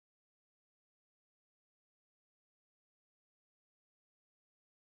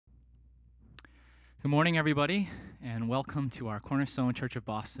Good morning, everybody, and welcome to our Cornerstone Church of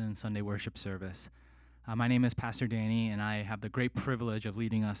Boston Sunday worship service. My name is Pastor Danny, and I have the great privilege of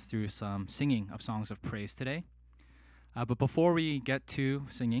leading us through some singing of songs of praise today. But before we get to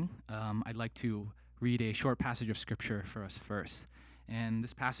singing, I'd like to read a short passage of Scripture for us first. And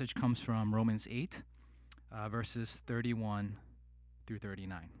this passage comes from Romans 8, verses 31 through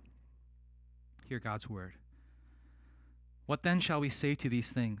 39. Hear God's word. What then shall we say to these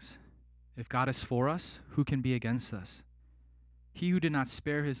things? If God is for us, who can be against us? He who did not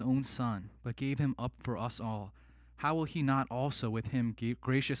spare his own son, but gave him up for us all, how will he not also with him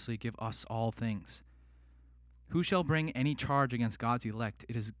graciously give us all things? Who shall bring any charge against God's elect?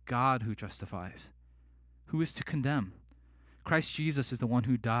 It is God who justifies. Who is to condemn? Christ Jesus is the one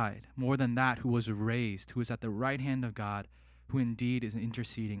who died, more than that, who was raised, who is at the right hand of God, who indeed is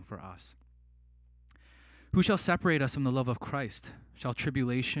interceding for us. Who shall separate us from the love of Christ? Shall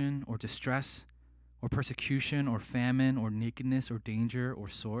tribulation or distress or persecution or famine or nakedness or danger or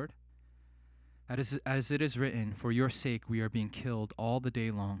sword? As it is written, for your sake we are being killed all the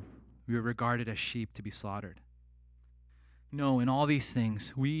day long. We are regarded as sheep to be slaughtered. No, in all these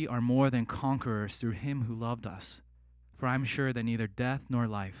things we are more than conquerors through him who loved us. For I am sure that neither death nor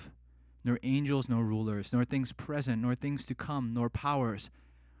life, nor angels nor rulers, nor things present, nor things to come, nor powers,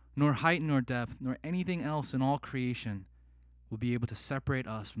 nor height nor depth, nor anything else in all creation will be able to separate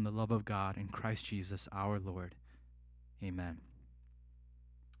us from the love of God in Christ Jesus our Lord. Amen.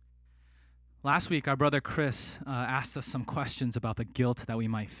 Last week, our brother Chris asked us some questions about the guilt that we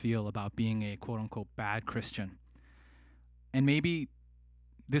might feel about being a quote-unquote bad Christian. And maybe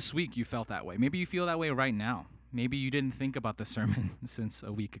this week you felt that way. Maybe you feel that way right now. Maybe you didn't think about the sermon since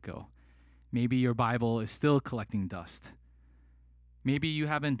a week ago. Maybe your Bible is still collecting dust. Maybe you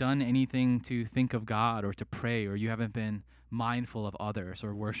haven't done anything to think of God or to pray, or you haven't been mindful of others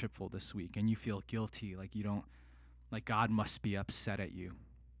or worshipful this week, and you feel guilty, like God must be upset at you.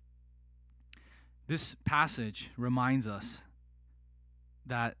 This passage reminds us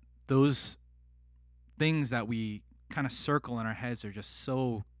that those things that we kind of circle in our heads are just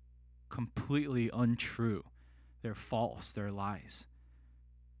so completely untrue. They're false, they're lies.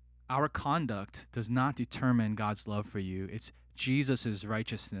 Our conduct does not determine God's love for you. It's Jesus'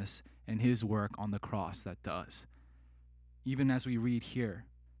 righteousness and his work on the cross that does. Even as we read here,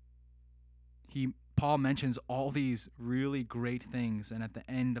 Paul mentions all these really great things, and at the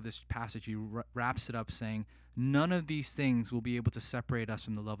end of this passage he wraps it up saying, none of these things will be able to separate us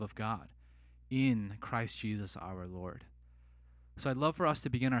from the love of God in Christ Jesus our Lord. So I'd love for us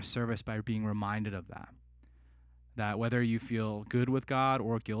to begin our service by being reminded of that whether you feel good with God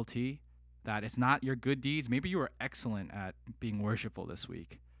or guilty, that it's not your good deeds. Maybe you were excellent at being worshipful this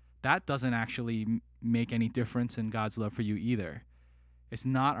week. That doesn't actually make any difference in God's love for you either. It's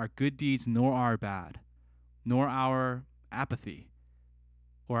not our good deeds nor our bad, nor our apathy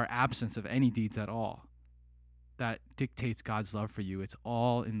or our absence of any deeds at all that dictates God's love for you. It's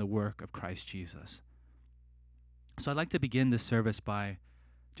all in the work of Christ Jesus. So I'd like to begin this service by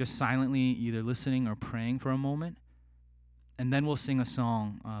just silently either listening or praying for a moment. And then we'll sing a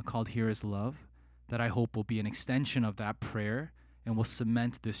song called Here Is Love that I hope will be an extension of that prayer and will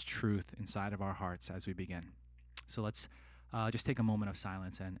cement this truth inside of our hearts as we begin. So let's just take a moment of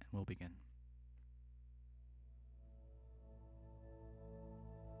silence and we'll begin.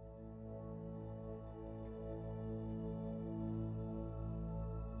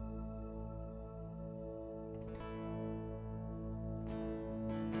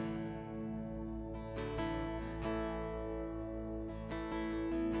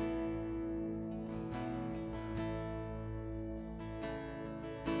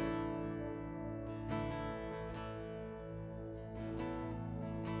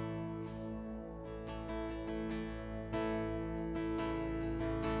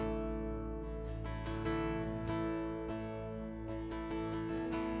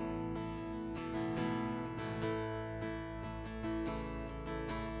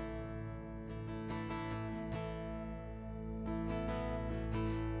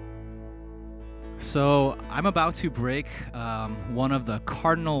 So I'm about to break one of the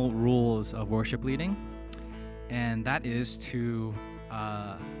cardinal rules of worship leading, and that is to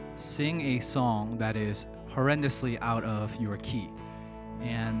sing a song that is horrendously out of your key.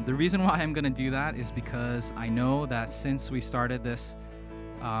 And the reason why I'm going to do that is because I know that since we started this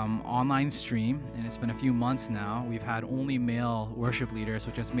online stream, and it's been a few months now, we've had only male worship leaders,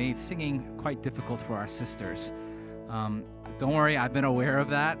 which has made singing quite difficult for our sisters. Don't worry, I've been aware of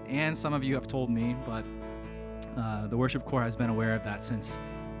that, and some of you have told me, but the worship corps has been aware of that since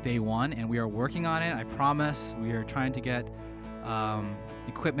day one, and we are working on it. I promise we are trying to get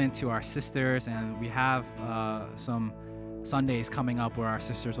equipment to our sisters, and we have some Sundays coming up where our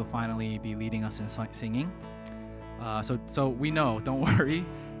sisters will finally be leading us in singing. So we know, don't worry.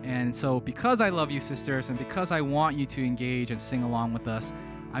 And so because I love you, sisters, and because I want you to engage and sing along with us,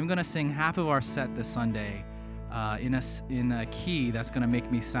 I'm going to sing half of our set this Sunday in a key that's going to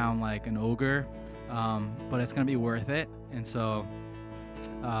make me sound like an ogre, but it's going to be worth it. And so,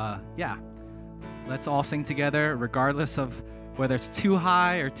 yeah, let's all sing together, regardless of whether it's too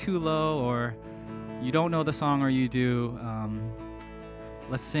high or too low, or you don't know the song or you do.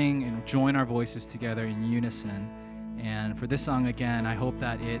 Let's sing and join our voices together in unison. And for this song, again, I hope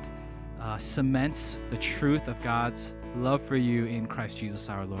that it cements the truth of God's love for you in Christ Jesus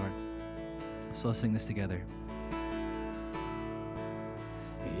our Lord. So let's sing this together.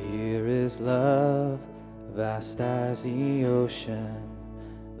 Here is love, vast as the ocean,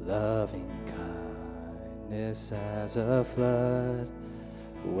 loving kindness as a flood.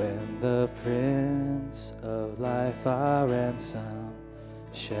 When the Prince of Life, our ransom,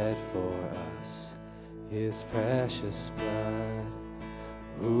 shed for us his precious blood.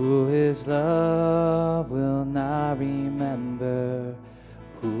 Who his love will not remember?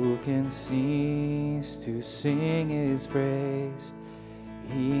 Who can cease to sing his praise?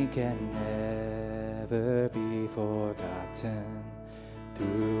 He can never be forgotten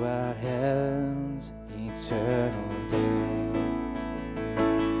throughout heaven's eternal day.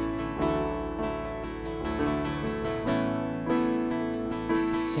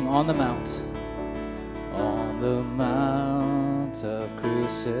 Sing on the mount. On the mount of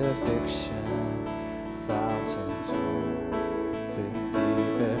crucifixion, fountains open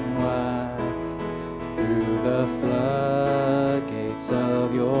deep and wide. Through the floodgates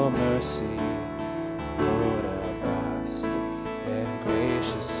of your mercy, flowed a vast and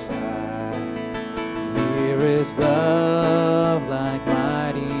gracious tide. Here is love like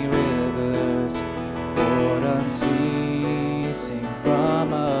mighty rivers, poured unceasing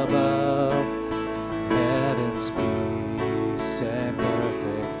from above. Heaven's peace and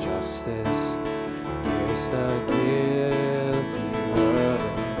perfect justice kiss the guilty world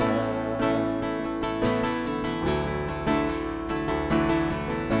in love.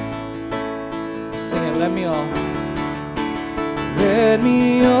 Sing it, let me all. Let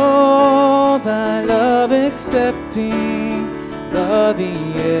me all thy love accepting, love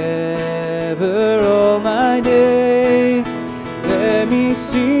thee ever all my days. Let me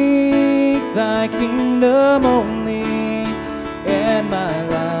seek thy kingdom only, and my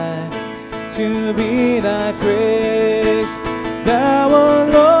life to be thy praise. Thou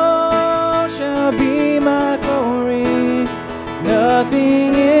alone shall be my glory.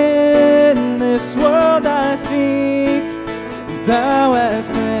 Nothing in this world I seek. Thou hast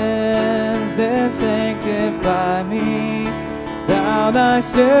cleansed and sanctified me. Thou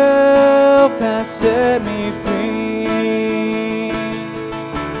thyself hast set me free.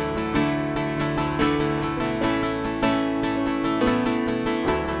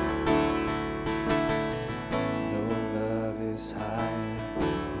 No love is higher,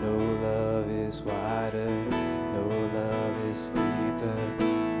 no love is wider, no love is deeper,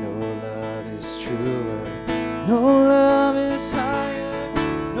 no love is truer.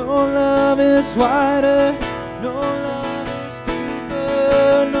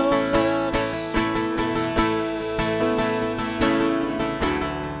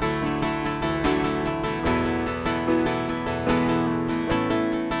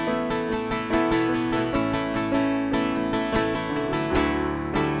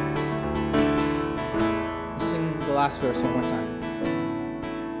 Sing the last verse one more time.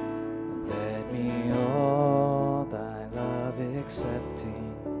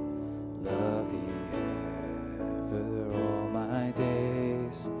 Accepting, love thee ever all my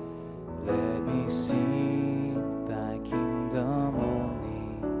days. Let me seek thy kingdom only,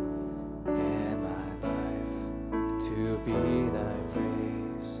 and my life to be thy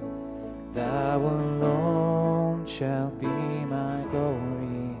praise. Thou alone shalt be my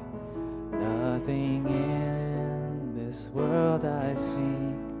glory. Nothing in this world I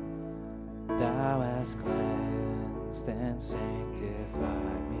seek. Thou hast cleansed and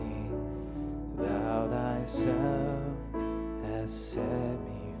sanctified me. Thou thyself hast set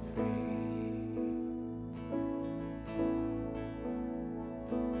me free.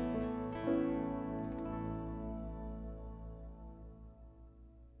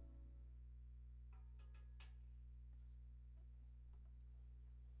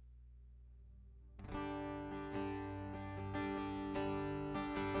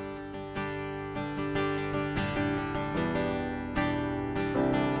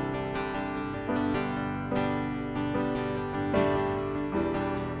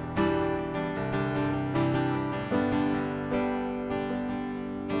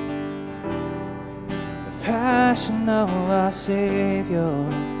 compassion of our Savior,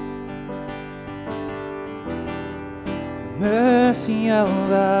 the mercy of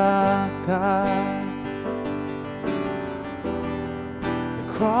our God, the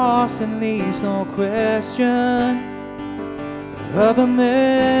cross that leaves no question of the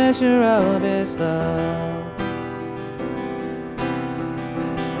measure of His love.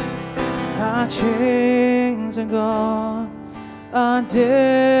 Our chains are gone, our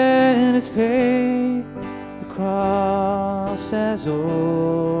debt is paid, the cross has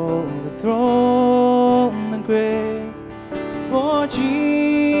overthrown the grave. For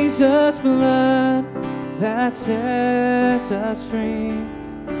Jesus' blood that sets us free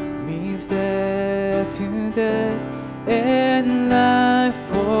means death to death and life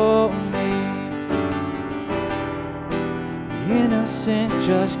for me. The innocent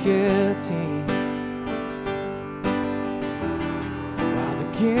judge guilty, while the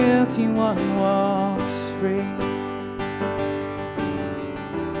guilty one walks free.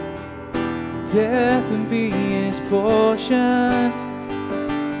 Death would be his portion,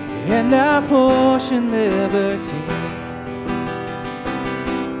 and our portion liberty.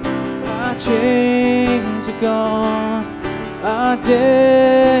 Our chains are gone, our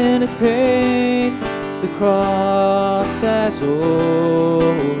debt is paid, the cross has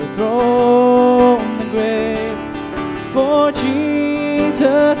overthrown the grave. For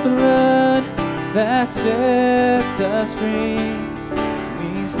Jesus' blood that sets us free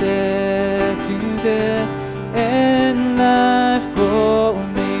means death to death and life for me.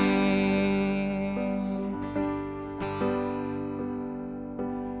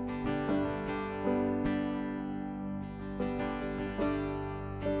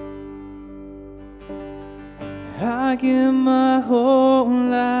 I give my whole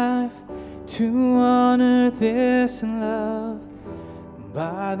life to honor this love.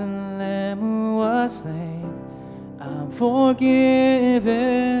 By the Lamb who was slain, I'm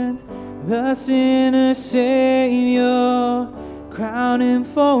forgiven. The sinner's Savior, crown Him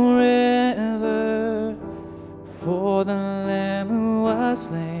forever. For the Lamb who was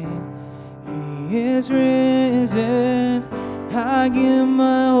slain, He is risen. I give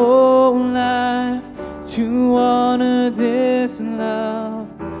my whole life to honor this love.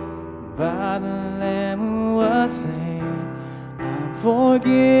 By the Lamb who was slain, I'm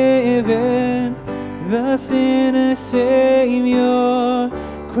forgiven. The sinner's Savior,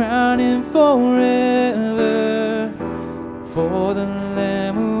 crown Him forever. For the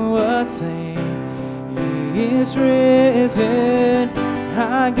Lamb who was slain, He is risen.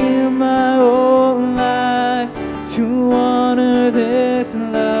 I give my whole life to honor this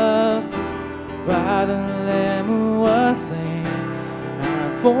love. By the Lamb who was slain,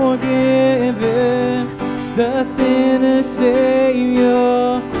 I'm forgiven. The sinner's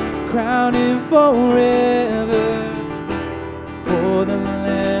Savior, crown Him forever. For the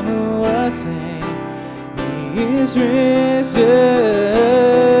Lamb who was slain, He is risen.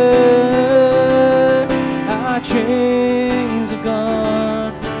 Our chains are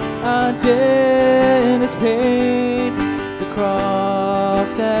gone, our debt is paid, the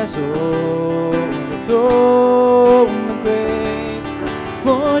cross has overthrown the grave.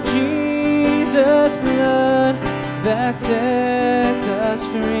 For Jesus' blood that sets us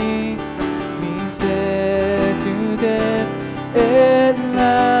free means death to death and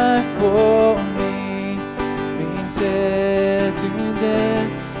life for me. Means death to death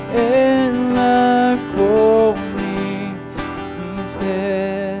and life for me. Means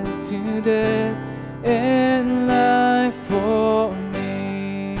death to death and life for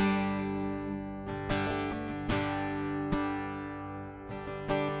me.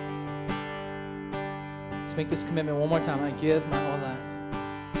 Let's make this commitment one more time. I give my whole life.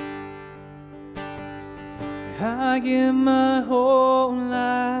 I give my whole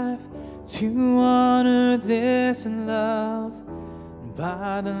life to honor this love.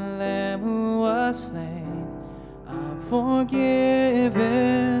 By the Lamb who was slain, I'm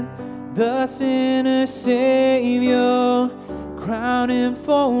forgiven. The sinner's Savior, crown Him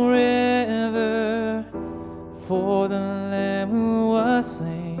forever. For the Lamb who was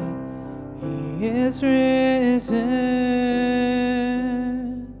slain, He is risen.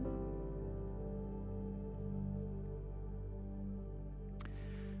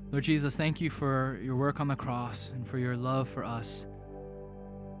 Lord Jesus, thank you for your work on the cross and for your love for us.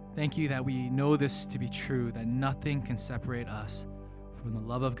 Thank you that we know this to be true, that nothing can separate us from the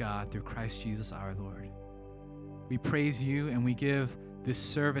love of God through Christ Jesus our Lord. We praise you and we give this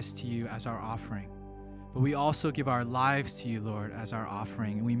service to you as our offering. But we also give our lives to you, Lord, as our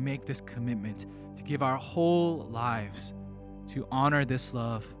offering. And we make this commitment to give our whole lives to honor this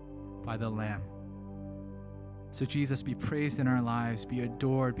love by the Lamb. So Jesus, be praised in our lives, be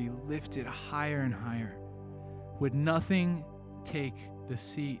adored, be lifted higher and higher. Would nothing take the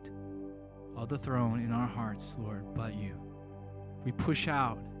seat of the throne in our hearts, Lord, but you. We push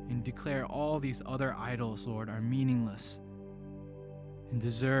out and declare all these other idols, Lord, are meaningless and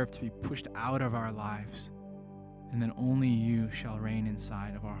deserve to be pushed out of our lives. And then only you shall reign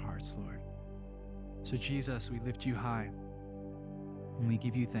inside of our hearts, Lord. So Jesus, we lift you high and we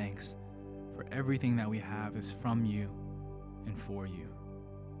give you thanks for everything that we have is from you and for you.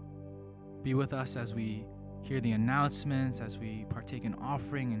 Be with us as we hear the announcements, as we partake in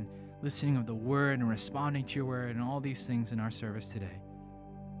offering and listening of the word and responding to your word and all these things in our service today.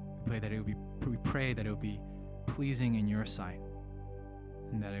 We pray that it will be pleasing in your sight,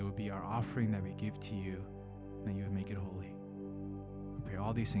 and that it would be our offering that we give to you, and that you would make it holy. We pray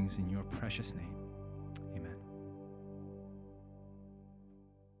all these things in your precious name. Amen.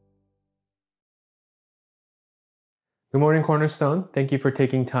 Good morning, Cornerstone. Thank you for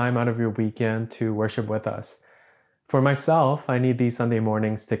taking time out of your weekend to worship with us. For myself, I need these Sunday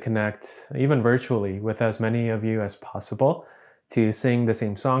mornings to connect, even virtually, with as many of you as possible, to sing the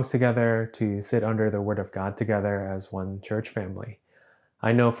same songs together, to sit under the Word of God together as one church family.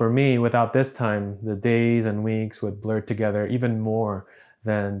 I know for me, without this time, the days and weeks would blur together even more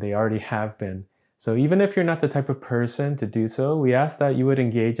than they already have been. So even if you're not the type of person to do so, we ask that you would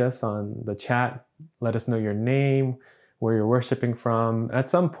engage us on the chat, let us know your name, where you're worshiping from at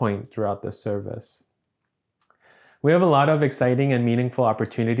some point throughout the service. We have a lot of exciting and meaningful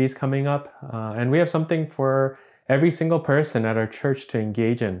opportunities coming up, and we have something for every single person at our church to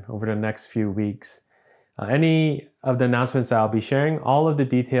engage in over the next few weeks. Any of the announcements that I'll be sharing, all of the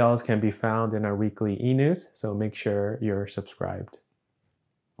details can be found in our weekly e-news, so make sure you're subscribed.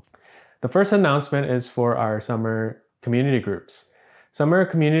 The first announcement is for our summer community groups. Summer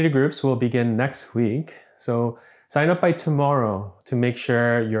community groups will begin next week, so sign up by tomorrow to make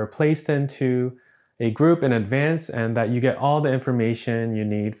sure you're placed into a group in advance and that you get all the information you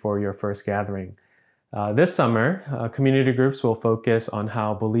need for your first gathering. This summer, community groups will focus on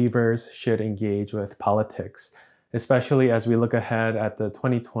how believers should engage with politics, especially as we look ahead at the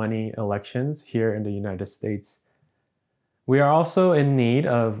 2020 elections here in the United States. We are also in need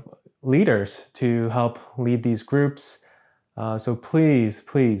of leaders to help lead these groups. So please,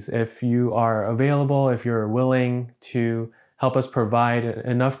 if you are available, if you're willing to help us provide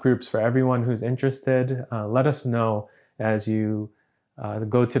enough groups for everyone who's interested, let us know as you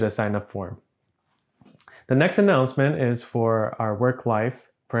go to the sign-up form. The next announcement is for our Work Life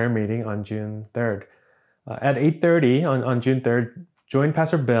prayer meeting on June 3rd. At 8:30 on June 3rd, join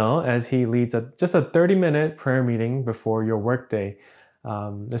Pastor Bill as he leads just a 30-minute prayer meeting before your workday,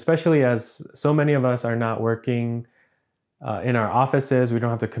 especially as so many of us are not working in our offices. We don't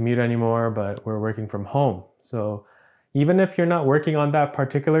have to commute anymore, but we're working from home. So even if you're not working on that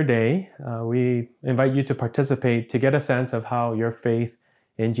particular day, we invite you to participate to get a sense of how your faith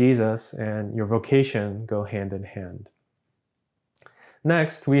in Jesus and your vocation go hand in hand.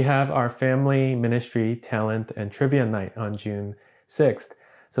 Next, we have our family ministry talent and trivia night on June 6th.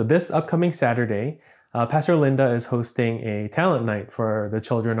 So this upcoming Saturday, Pastor Linda is hosting a talent night for the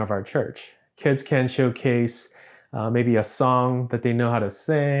children of our church. Kids can showcase maybe a song that they know how to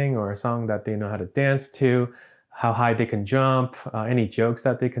sing or a song that they know how to dance to, how high they can jump, any jokes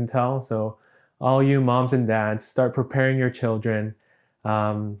that they can tell. So all you moms and dads, start preparing your children.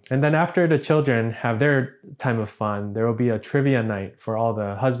 And then after the children have their time of fun, there will be a trivia night for all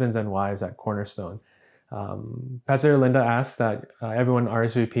the husbands and wives at Cornerstone. Pastor Linda asked that everyone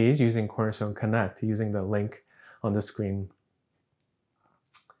RSVPs using Cornerstone Connect, using the link on the screen.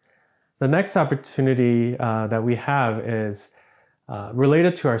 The next opportunity that we have is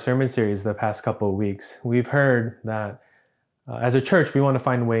related to our sermon series the past couple of weeks. We've heard that as a church, we want to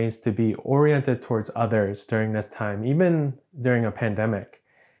find ways to be oriented towards others during this time, even during a pandemic.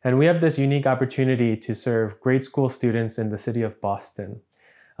 And we have this unique opportunity to serve grade school students in the city of Boston,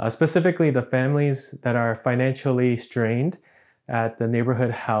 specifically the families that are financially strained at the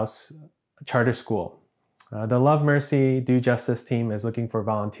Neighborhood House Charter School. The Love Mercy Do Justice team is looking for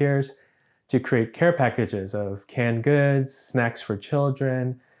volunteers to create care packages of canned goods, snacks for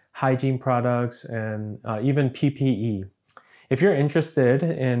children, hygiene products, and even PPE. If you're interested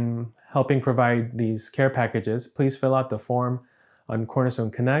in helping provide these care packages, please fill out the form on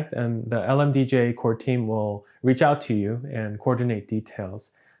Cornerstone Connect, and the LMDJ core team will reach out to you and coordinate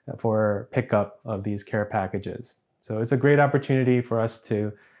details for pickup of these care packages. So it's a great opportunity for us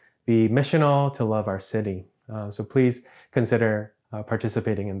to be missional, to love our city. So please consider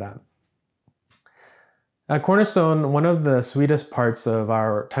participating in that. At Cornerstone, one of the sweetest parts of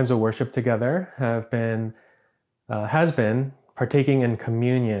our times of worship together have been has been partaking in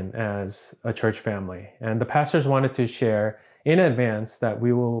communion as a church family. And the pastors wanted to share in advance that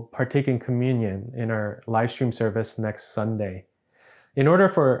we will partake in communion in our live stream service next Sunday. In order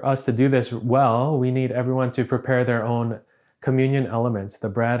for us to do this well, we need everyone to prepare their own communion elements, the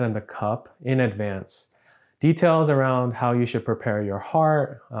bread and the cup, in advance. Details around how you should prepare your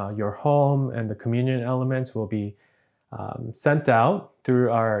heart, your home, and the communion elements will be sent out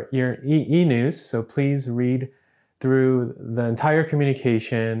through our e-news. So please read through the entire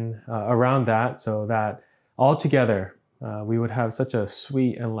communication around that so that all together we would have such a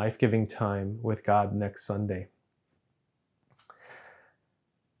sweet and life-giving time with God next Sunday.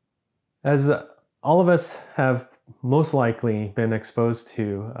 As all of us have most likely been exposed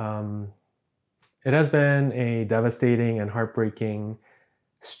to, it has been a devastating and heartbreaking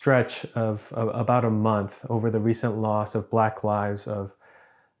stretch of about a month over the recent loss of Black lives of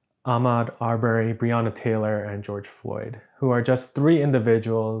Ahmaud Arbery, Breonna Taylor, and George Floyd, who are just 3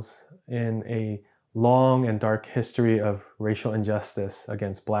 individuals in a long and dark history of racial injustice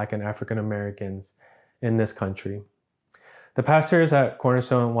against Black and African Americans in this country. The pastors at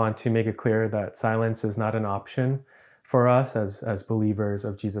Cornerstone want to make it clear that silence is not an option for us as believers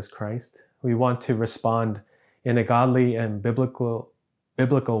of Jesus Christ. We want to respond in a godly and biblical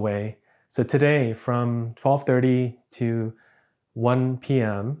way. So today, from 12:30 to 1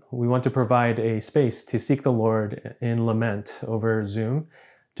 p.m., we want to provide a space to seek the Lord in lament over Zoom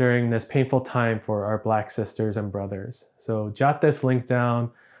during this painful time for our Black sisters and brothers. So jot this link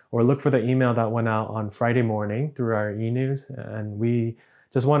down or look for the email that went out on Friday morning through our e-news. And we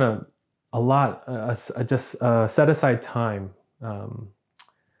just want to set aside time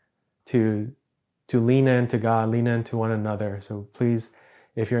to lean into God, lean into one another. So please,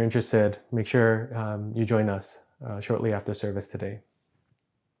 if you're interested, make sure you join us shortly after service today.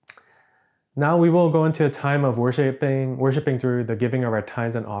 Now we will go into a time of worshiping through the giving of our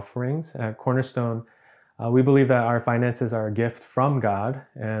tithes and offerings. At Cornerstone, we believe that our finances are a gift from God,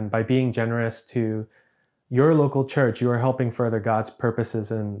 and by being generous to your local church, you are helping further God's purposes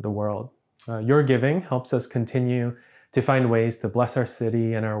in the world. Your giving helps us continue to find ways to bless our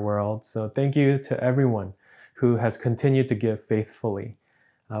city and our world. So thank you to everyone who has continued to give faithfully.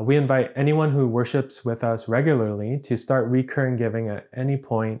 We invite anyone who worships with us regularly to start recurring giving at any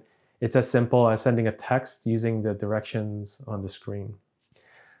point. It's as simple as sending a text using the directions on the screen.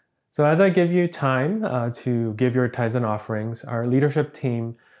 So as I give you time to give your tithes and offerings, our leadership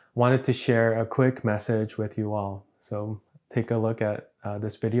team wanted to share a quick message with you all. So take a look at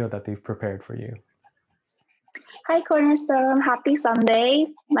this video that they've prepared for you. Hi, Cornerstone. Happy Sunday.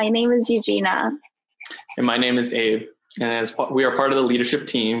 My name is Eugenia. And my name is Abe. And we are part of the leadership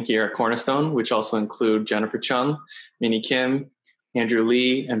team here at Cornerstone, which also include Jennifer Chung, Minnie Kim, Andrew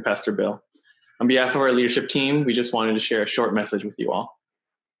Lee, and Pastor Bill. On behalf of our leadership team, we just wanted to share a short message with you all.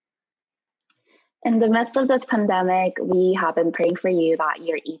 In the midst of this pandemic, we have been praying for you that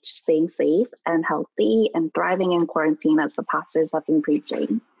you're each staying safe and healthy and thriving in quarantine as the pastors have been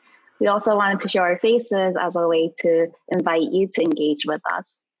preaching. We also wanted to show our faces as a way to invite you to engage with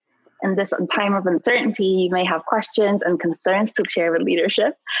us. In this time of uncertainty, you may have questions and concerns to share with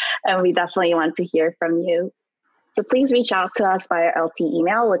leadership, and we definitely want to hear from you. So please reach out to us via LT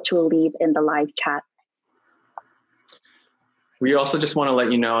email, which we'll leave in the live chat. We also just want to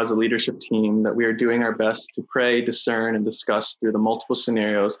let you know as a leadership team that we are doing our best to pray, discern, and discuss through the multiple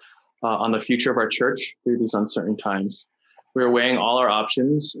scenarios on the future of our church through these uncertain times. We are weighing all our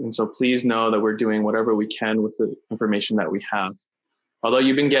options, and so please know that we're doing whatever we can with the information that we have. Although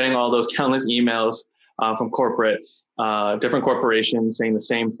you've been getting all those countless emails from different corporations saying the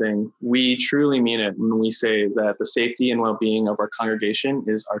same thing, we truly mean it when we say that the safety and well-being of our congregation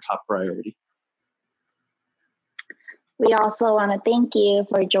is our top priority. We also want to thank you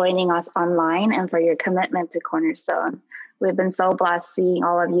for joining us online and for your commitment to Cornerstone. We've been so blessed seeing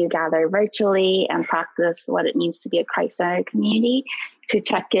all of you gather virtually and practice what it means to be a Christ-centered community, to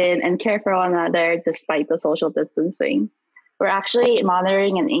check in and care for one another despite the social distancing. We're actually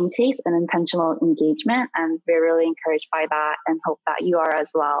monitoring an increase in intentional engagement, and we're really encouraged by that and hope that you are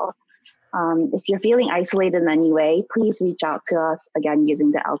as well. If you're feeling isolated in any way, please reach out to us, again,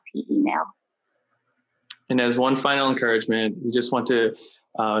 using the LT email. And as one final encouragement, we just want to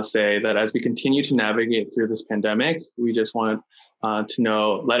say that as we continue to navigate through this pandemic, we just want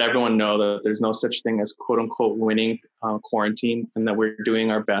to let everyone know that there's no such thing as quote unquote winning quarantine, and that we're doing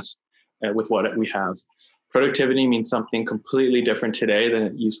our best with what we have. Productivity means something completely different today than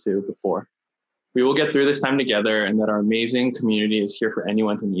it used to before. We will get through this time together, and that our amazing community is here for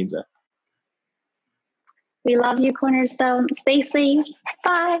anyone who needs it. We love you, Cornerstone. Stay safe.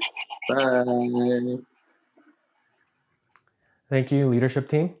 Bye. Bye. Thank you, leadership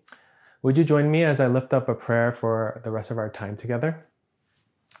team. Would you join me as I lift up a prayer for the rest of our time together?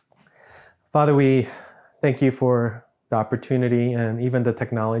 Father, we thank you for the opportunity and even the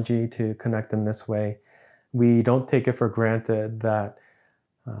technology to connect in this way. We don't take it for granted that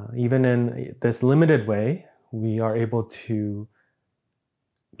even in this limited way, we are able to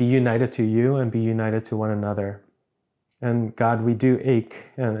be united to you and be united to one another. And God, we do ache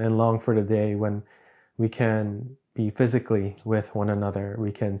and long for the day when we can be physically with one another.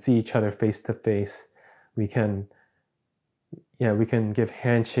 We can see each other face to face. We can give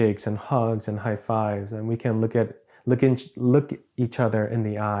handshakes and hugs and high fives, and we can look each other in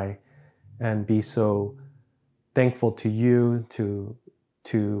the eye and be so thankful to you, to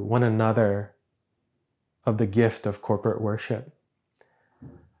one another, of the gift of corporate worship.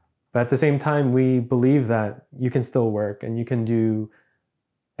 But at the same time, we believe that you can still work and you can do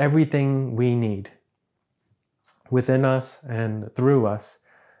everything we need within us and through us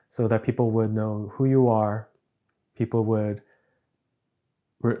so that people would know who you are, people would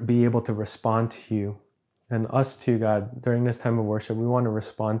be able to respond to you. And us too, God, during this time of worship, we want to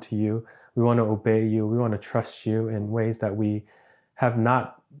respond to you. We want to obey you. We want to trust you in ways that we have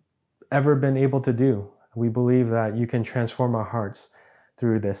not ever been able to do. We believe that you can transform our hearts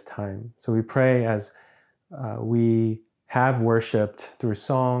through this time. So we pray as we have worshiped through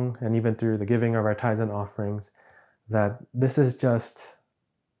song and even through the giving of our tithes and offerings, that this is just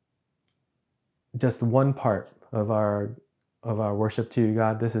one part of our worship to you,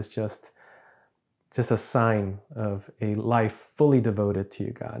 God. This is just a sign of a life fully devoted to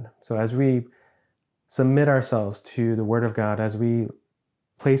you, God. So as we submit ourselves to the Word of God, as we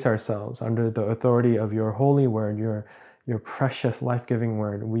place ourselves under the authority of your holy word, your precious life-giving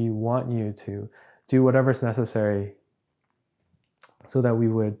word, we want you to do whatever's necessary so that we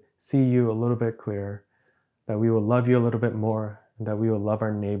would see you a little bit clearer, that we will love you a little bit more, and that we will love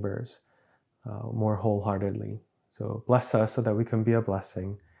our neighbors more wholeheartedly. So bless us so that we can be a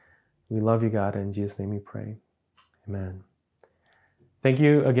blessing. We love you, God. In Jesus' name we pray. Amen. Thank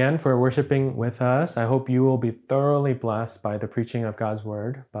you again for worshiping with us. I hope you will be thoroughly blessed by the preaching of God's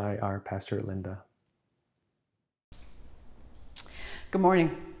word by our Pastor Linda. Good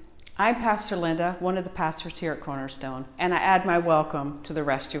morning. I'm Pastor Linda, one of the pastors here at Cornerstone, and I add my welcome to the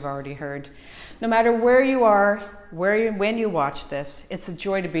rest you've already heard. No matter where you are, when you watch this, it's a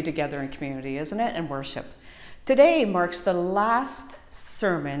joy to be together in community, isn't it? And worship. Today marks the last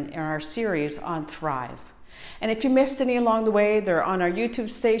sermon in our series on Thrive. And if you missed any along the way, they're on our YouTube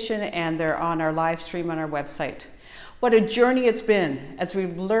station and they're on our live stream on our website. What a journey it's been as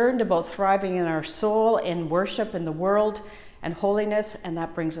we've learned about thriving in our soul, in worship, in the world, and holiness, and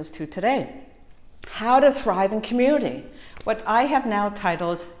that brings us to today. How to thrive in community, what I have now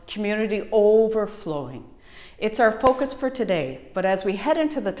titled Community Overflowing. It's our focus for today, but as we head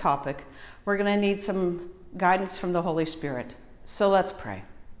into the topic, we're going to need some guidance from the Holy Spirit. So let's pray.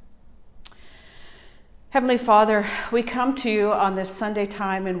 Heavenly Father, we come to you on this Sunday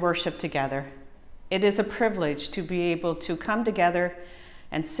time in worship together. It is a privilege to be able to come together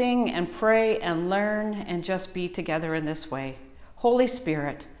and sing and pray and learn and just be together in this way. Holy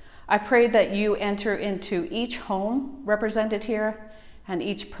Spirit, I pray that you enter into each home represented here and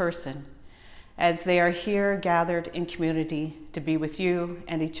each person as they are here gathered in community to be with you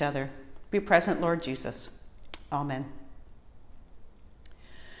and each other. Be present, Lord Jesus. Amen.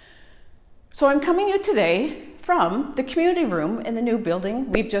 So I'm coming to you today from the community room in the new building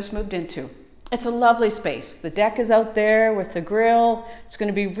we've just moved into. It's a lovely space. The deck is out there with the grill. It's going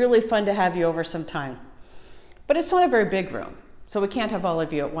to be really fun to have you over sometime. But it's not a very big room, so we can't have all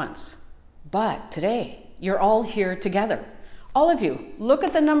of you at once. But today, you're all here together. All of you, look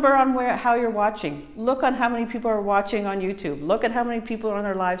at the number on how you're watching. Look on how many people are watching on YouTube. Look at how many people are on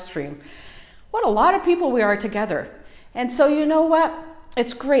their live stream. What a lot of people we are together. And so you know what?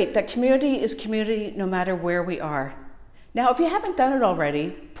 It's great that community is community no matter where we are. Now, if you haven't done it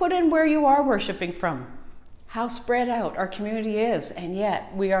already, put in where you are worshiping from, how spread out our community is, and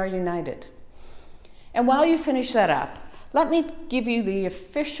yet we are united. And while you finish that up, let me give you the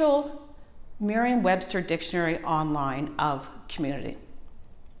official Merriam-Webster Dictionary online of community.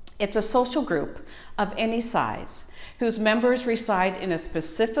 It's a social group of any size whose members reside in a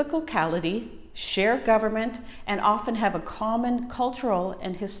specific locality, share government, and often have a common cultural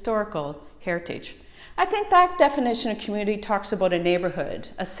and historical heritage. I think that definition of community talks about a neighborhood,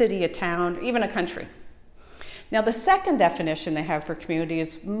 a city, a town, even a country. Now, the second definition they have for community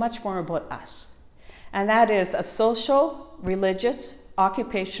is much more about us, and that is a social, religious,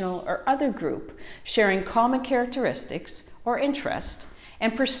 occupational, or other group sharing common characteristics or interest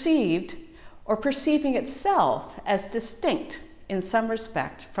and perceiving itself as distinct in some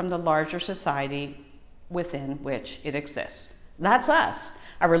respect from the larger society within which it exists. That's us,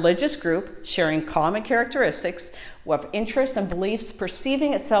 a religious group sharing common characteristics of interests and beliefs,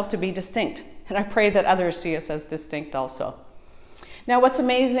 perceiving itself to be distinct. And I pray that others see us as distinct also. Now, what's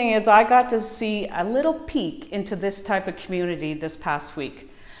amazing is I got to see a little peek into this type of community this past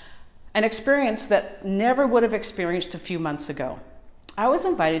week, an experience that never would have experienced a few months ago. I was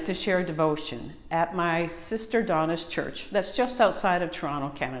invited to share a devotion at my sister Donna's church that's just outside of Toronto,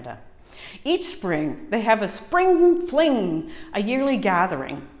 Canada. Each spring, they have a spring fling, a yearly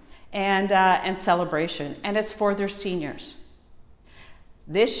gathering and celebration, and it's for their seniors.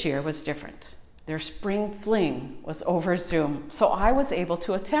 This year was different. Their spring fling was over Zoom, so I was able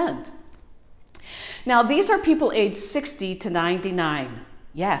to attend. Now, these are people aged 60 to 99.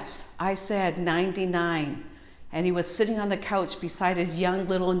 Yes, I said 99. And he was sitting on the couch beside his young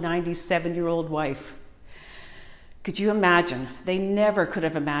little 97-year-old wife. Could you imagine? They never could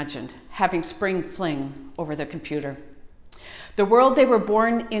have imagined having spring fling over the computer. The world they were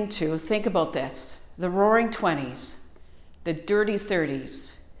born into, think about this, the roaring 20s, the dirty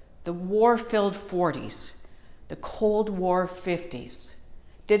 30s, the war-filled 40s, the Cold War 50s,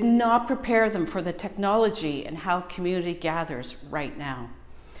 did not prepare them for the technology and how community gathers right now.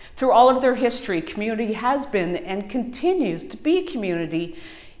 Through all of their history, community has been and continues to be community,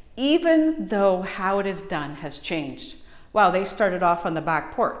 even though how it is done has changed. Wow, they started off on the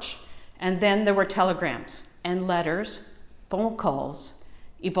back porch, and then there were telegrams and letters, phone calls,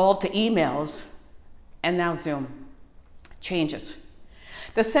 evolved to emails, and now Zoom. Changes.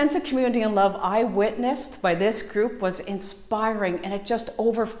 The sense of community and love I witnessed by this group was inspiring, and it just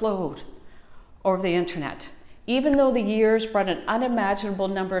overflowed over the internet. Even though the years brought an unimaginable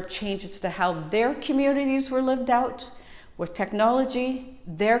number of changes to how their communities were lived out, with technology,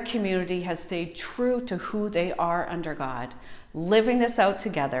 their community has stayed true to who they are under God, living this out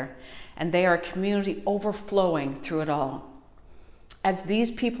together, and they are a community overflowing through it all. As these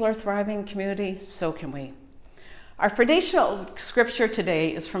people are thriving in community, so can we. Our foundational scripture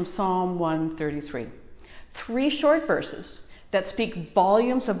today is from Psalm 133. 3 short verses that speak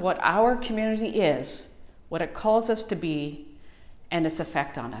volumes of what our community is, what it calls us to be, and its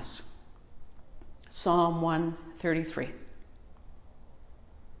effect on us. Psalm 133.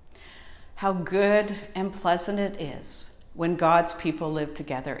 How good and pleasant it is when God's people live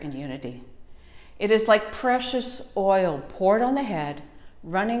together in unity. It is like precious oil poured on the head,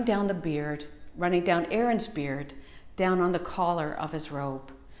 running down the beard, running down Aaron's beard, down on the collar of his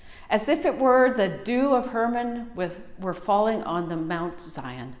robe, as if it were the dew of Hermon were falling on the Mount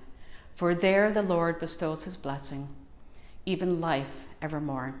Zion. For there the Lord bestows his blessing, even life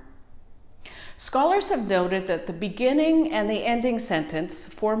evermore. Scholars have noted that the beginning and the ending sentence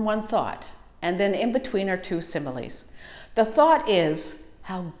form one thought, and then in between are 2 similes. The thought is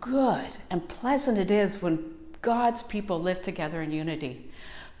how good and pleasant it is when God's people live together in unity.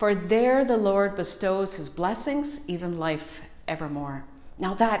 For there the Lord bestows his blessings, even life evermore.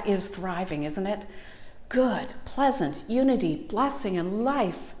 Now that is thriving, isn't it? Good, pleasant, unity, blessing, and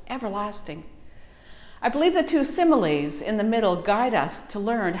life everlasting. I believe the 2 similes in the middle guide us to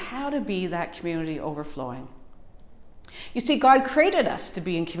learn how to be that community overflowing. You see, God created us to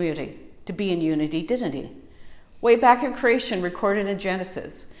be in community, to be in unity, didn't he? Way back in creation, recorded in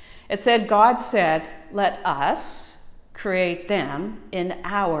Genesis, it said, God said, let us create them in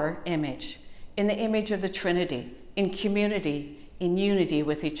our image, in the image of the Trinity, in community, in unity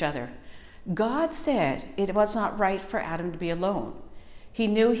with each other. God said it was not right for Adam to be alone. He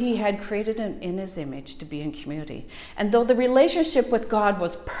knew he had created him in his image to be in community. And though the relationship with God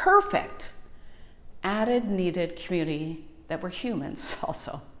was perfect, Adam needed community that were humans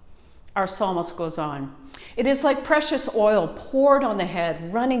also. Our psalmist goes on. It is like precious oil poured on the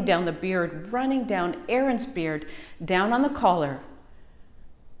head, running down the beard, running down Aaron's beard, down on the collar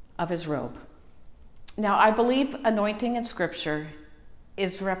of his robe. Now, I believe anointing in Scripture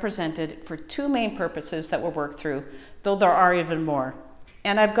is represented for 2 main purposes that we'll work through, though there are even more.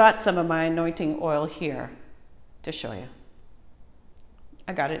 And I've got some of my anointing oil here to show you.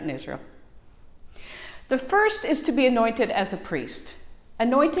 I got it in Israel. The first is to be anointed as a priest.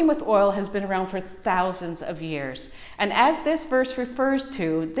 Anointing with oil has been around for thousands of years. And as this verse refers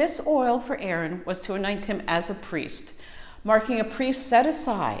to, this oil for Aaron was to anoint him as a priest, marking a priest set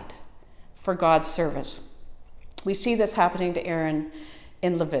aside for God's service. We see this happening to Aaron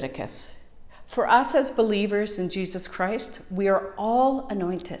in Leviticus. For us as believers in Jesus Christ, we are all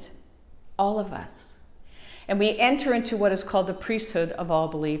anointed, all of us. And we enter into what is called the priesthood of all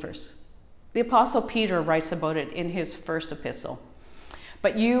believers. The Apostle Peter writes about it in his first epistle.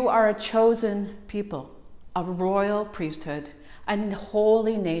 But you are a chosen people, a royal priesthood, a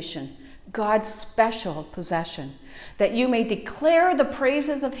holy nation, God's special possession, that you may declare the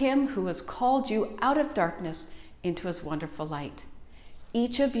praises of him who has called you out of darkness into his wonderful light.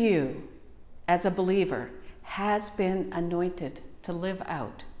 Each of you, as a believer, has been anointed to live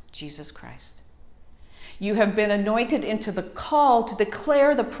out Jesus Christ. You have been anointed into the call to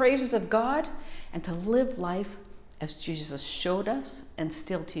declare the praises of God and to live life as Jesus showed us and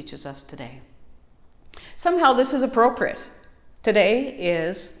still teaches us today. Somehow this is appropriate. Today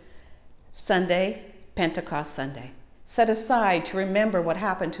is Sunday, Pentecost Sunday, set aside to remember what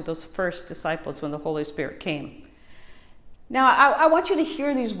happened to those first disciples when the Holy Spirit came. Now, I want you to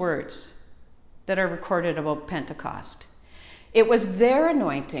hear these words that are recorded about Pentecost. It was their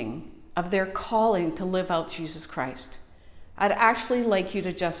anointing of their calling to live out Jesus Christ. I'd actually like you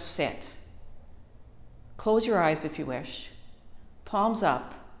to just sit. Close your eyes if you wish, palms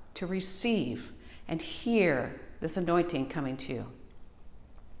up to receive and hear this anointing coming to you.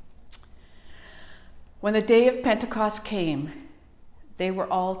 When the day of Pentecost came, they were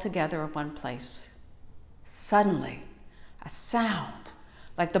all together in one place. Suddenly, a sound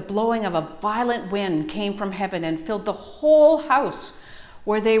like the blowing of a violent wind came from heaven and filled the whole house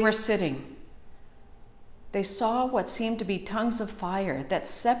where they were sitting. They saw what seemed to be tongues of fire that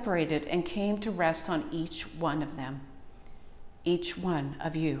separated and came to rest on each one of them, each one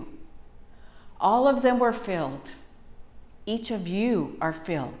of you. All of them were filled. Each of you are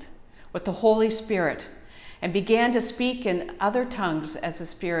filled with the Holy Spirit and began to speak in other tongues as the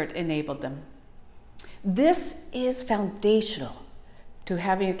Spirit enabled them. This is foundational to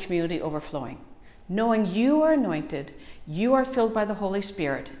having a community overflowing, knowing you are anointed, you are filled by the Holy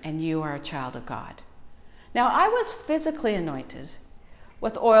Spirit, and you are a child of God. Now, I was physically anointed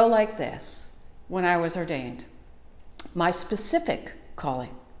with oil like this when I was ordained, my specific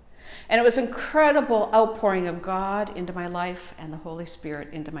calling. And it was an incredible outpouring of God into my life and the Holy Spirit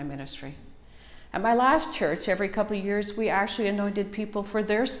into my ministry. At my last church, every couple of years, we actually anointed people for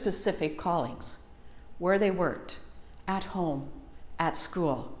their specific callings, where they worked, at home, at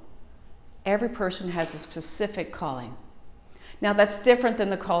school. Every person has a specific calling. Now, that's different than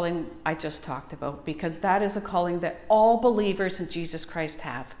the calling I just talked about, because that is a calling that all believers in Jesus Christ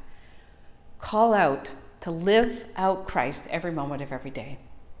have. Call out to live out Christ every moment of every day.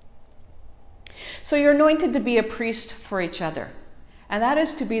 So you're anointed to be a priest for each other, and that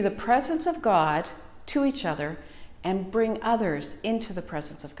is to be the presence of God to each other and bring others into the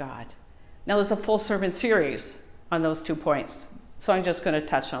presence of God. Now, there's a full sermon series on those 2 points, so I'm just going to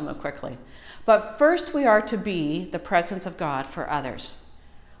touch on them quickly. But first, we are to be the presence of God for others.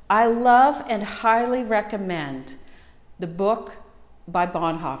 I love and highly recommend the book by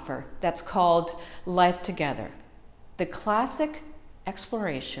Bonhoeffer that's called Life Together, the classic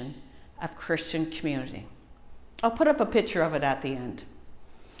exploration of Christian community. I'll put up a picture of it at the end.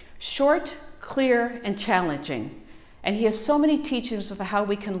 Short, clear, and challenging, and he has so many teachings of how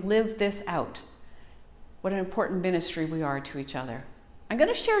we can live this out. What an important ministry we are to each other. I'm going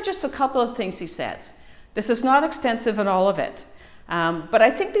to share just a couple of things he says. This is not extensive in all of it, but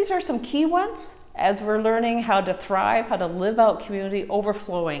I think these are some key ones as we're learning how to thrive, how to live out community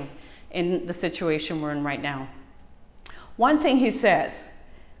overflowing in the situation we're in right now. One thing he says,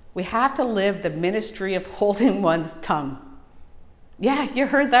 we have to live the ministry of holding one's tongue. Yeah, you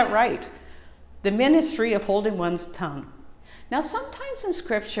heard that right. The ministry of holding one's tongue. Now, sometimes in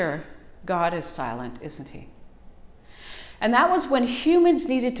Scripture, God is silent, isn't he? And that was when humans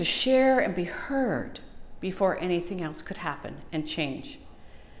needed to share and be heard before anything else could happen and change.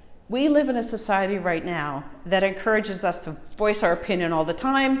 We live in a society right now that encourages us to voice our opinion all the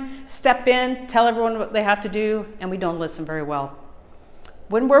time, step in, tell everyone what they have to do, and we don't listen very well.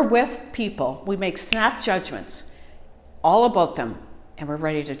 When we're with people, we make snap judgments all about them, and we're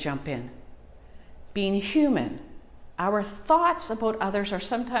ready to jump in. Being human, our thoughts about others are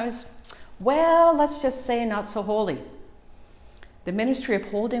sometimes, well, let's just say not so holy. The ministry of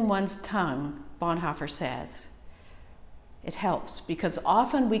holding one's tongue, Bonhoeffer says, it helps because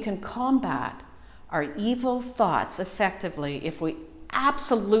often we can combat our evil thoughts effectively if we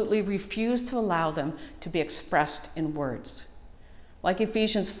absolutely refuse to allow them to be expressed in words. Like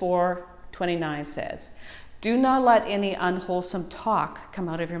Ephesians 4:29 says, do not let any unwholesome talk come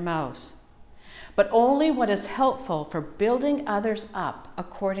out of your mouths, but only what is helpful for building others up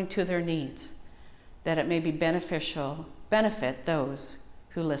according to their needs, that it may be benefit those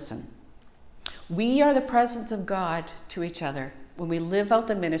who listen. We are the presence of God to each other when we live out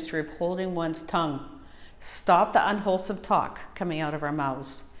the ministry of holding one's tongue. Stop the unwholesome talk coming out of our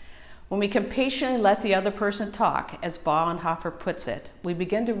mouths. When we can patiently let the other person talk, as Bonhoeffer puts it, we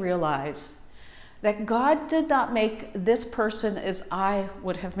begin to realize that God did not make this person as I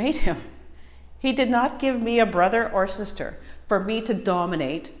would have made him. He did not give me a brother or sister for me to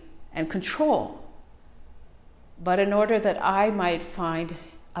dominate and control, but in order that I might find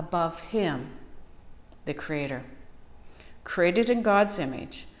above him the Creator, created in God's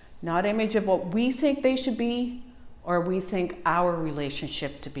image, not image of what we think they should be or we think our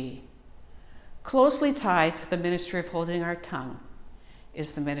relationship to be. Closely tied to the ministry of holding our tongue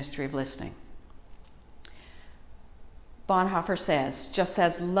is the ministry of listening. Bonhoeffer says, just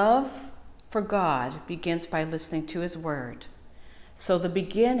as love for God begins by listening to his word, so the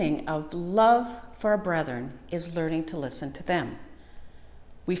beginning of love for our brethren is learning to listen to them.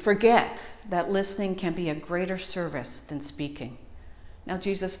 We forget that listening can be a greater service than speaking. Now,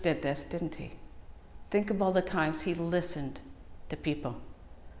 Jesus did this, didn't he? Think of all the times he listened to people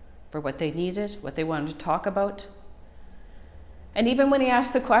for what they needed, what they wanted to talk about. And even when he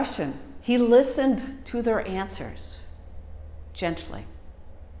asked a question, he listened to their answers gently.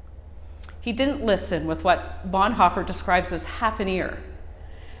 He didn't listen with what Bonhoeffer describes as half an ear.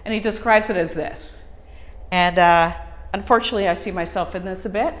 And he describes it as this. And unfortunately, I see myself in this a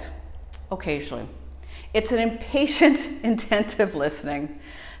bit, occasionally. It's an impatient, attentive listening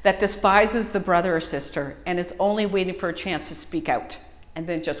that despises the brother or sister and is only waiting for a chance to speak out and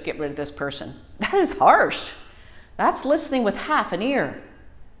then just get rid of this person. That is harsh. That's listening with half an ear.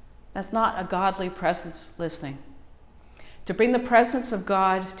 That's not a godly presence listening. To bring the presence of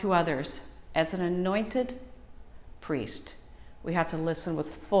God to others as an anointed priest, we have to listen with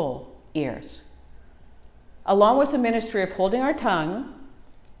full ears. Along with the ministry of holding our tongue,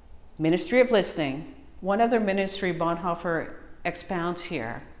 ministry of listening, one other ministry Bonhoeffer expounds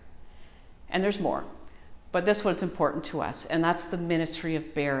here, and there's more, but this one's important to us, and that's the ministry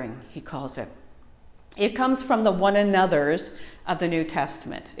of bearing, he calls it. It comes from the one another's of the New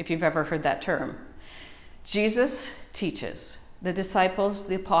Testament, if you've ever heard that term. Jesus teaches, the disciples,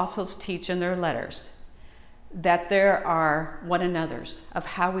 the apostles teach in their letters that there are one another's of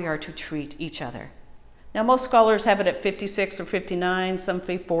how we are to treat each other. Now, most scholars have it at 56 or 59, some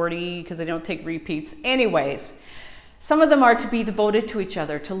say 40 because they don't take repeats. Anyways, some of them are to be devoted to each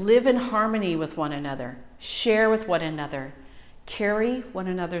other, to live in harmony with one another, share with one another, carry one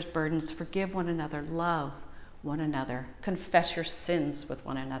another's burdens, forgive one another, love one another, confess your sins with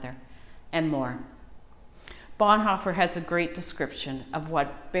one another, and more. Bonhoeffer has a great description of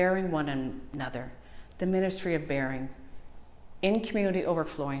what bearing one another, the ministry of bearing, in community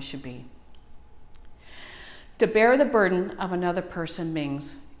overflowing should be. To bear the burden of another person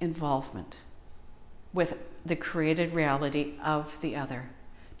means involvement with the created reality of the other,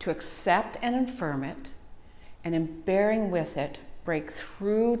 to accept and affirm it, and in bearing with it, break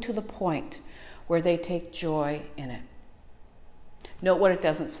through to the point where they take joy in it. Note what it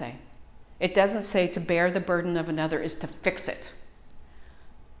doesn't say. It doesn't say to bear the burden of another is to fix it.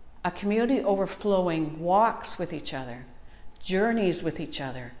 A community overflowing walks with each other, journeys with each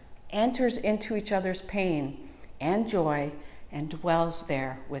other, enters into each other's pain and joy, and dwells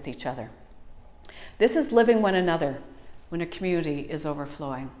there with each other. This is living one another when a community is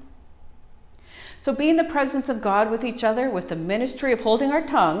overflowing. So being the presence of God with each other, with the ministry of holding our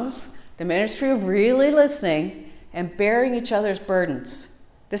tongues, the ministry of really listening, and bearing each other's burdens.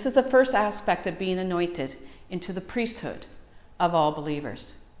 This is the first aspect of being anointed into the priesthood of all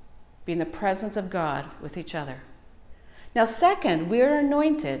believers, being the presence of God with each other. Now, second, we are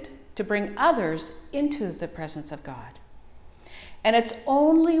anointed to bring others into the presence of God. And it's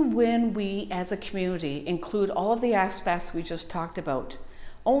only when we as a community include all of the aspects we just talked about,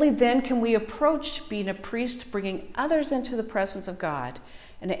 only then can we approach being a priest, bringing others into the presence of God,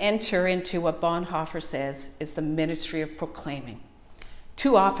 and enter into what Bonhoeffer says is the ministry of proclaiming.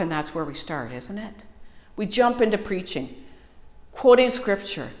 Too often that's where we start, isn't it? We jump into preaching, quoting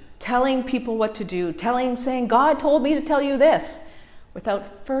scripture, telling people what to do, saying, God told me to tell you this,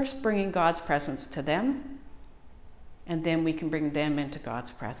 without first bringing God's presence to them, and then we can bring them into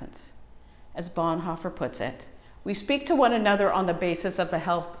God's presence. As Bonhoeffer puts it, we speak to one another on the basis of the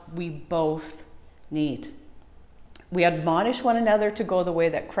help we both need. We admonish one another to go the way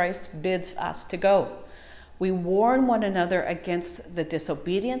that Christ bids us to go. We warn one another against the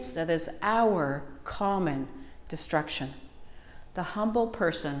disobedience that is our common destruction. The humble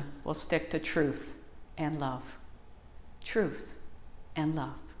person will stick to truth and love. Truth and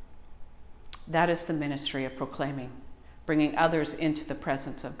love. That is the ministry of proclaiming, bringing others into the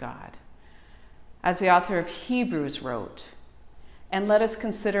presence of God. As the author of Hebrews wrote, and let us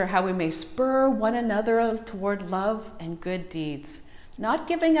consider how we may spur one another toward love and good deeds, not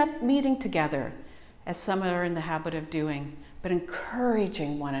giving up meeting together, as some are in the habit of doing, but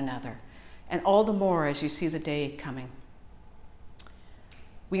encouraging one another, and all the more as you see the day coming.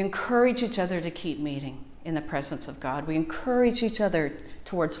 We encourage each other to keep meeting in the presence of God. We encourage each other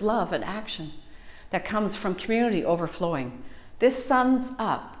towards love and action that comes from community overflowing. This sums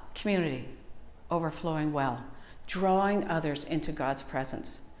up community overflowing well, drawing others into God's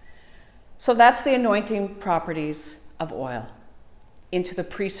presence. So that's the anointing properties of oil into the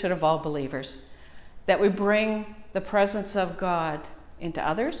priesthood of all believers, that we bring the presence of God into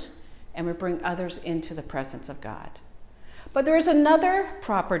others, and we bring others into the presence of God. But there is another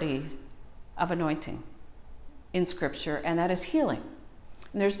property of anointing in Scripture, and that is healing.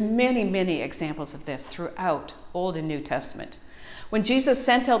 And there's many, many examples of this throughout Old and New Testament. When Jesus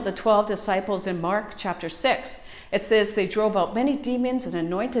sent out the 12 disciples in Mark chapter 6, it says they drove out many demons and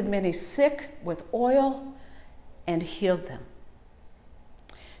anointed many sick with oil and healed them.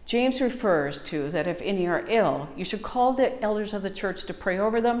 James refers to that if any are ill, you should call the elders of the church to pray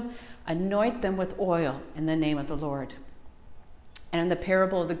over them, anoint them with oil in the name of the Lord. And in the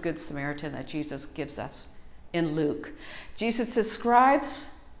parable of the Good Samaritan that Jesus gives us in Luke, Jesus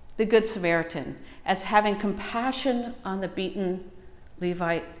describes the Good Samaritan as having compassion on the beaten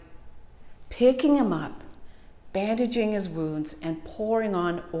Levite, picking him up, bandaging his wounds, and pouring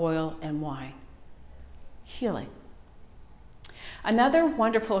on oil and wine. Healing. Another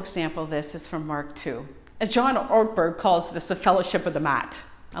wonderful example of this is from Mark 2. As John Ortberg calls this a fellowship of the mat.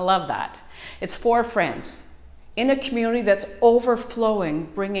 I love that. It's 4 friends in a community that's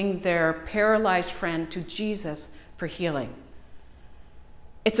overflowing, bringing their paralyzed friend to Jesus for healing.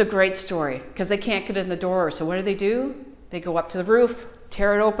 It's a great story because they can't get in the door. So what do? They go up to the roof,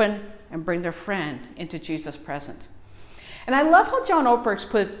 tear it open, and bring their friend into Jesus' presence. And I love how John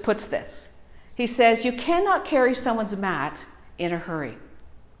Ortberg puts this. He says, you cannot carry someone's mat in a hurry.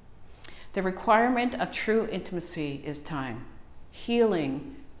 The requirement of true intimacy is time.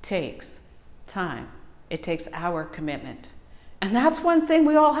 Healing takes time. It takes our commitment. And that's one thing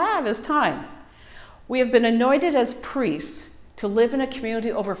we all have is time. We have been anointed as priests to live in a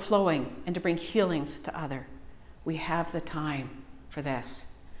community overflowing and to bring healings to others. We have the time for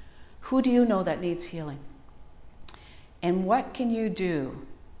this. Who do you know that needs healing? And what can you do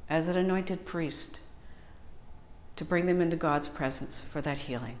as an anointed priest to bring them into God's presence for that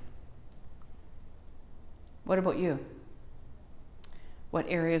healing? What about you? What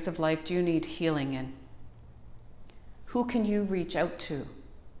areas of life do you need healing in? Who can you reach out to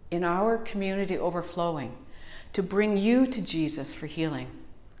in our community overflowing to bring you to Jesus for healing?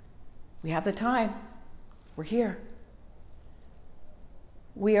 We have the time. We're here.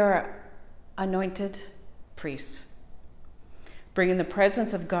 We are anointed priests, bringing the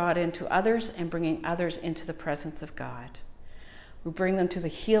presence of God into others and bringing others into the presence of God. We bring them to the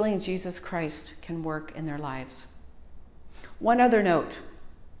healing Jesus Christ can work in their lives. One other note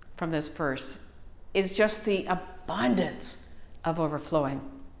from this verse is just the abundance of overflowing.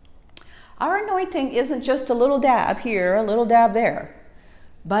 Our anointing isn't just a little dab here, a little dab there,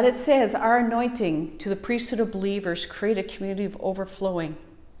 but it says our anointing to the priesthood of believers create a community of overflowing.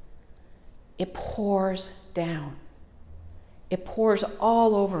 It pours down. It pours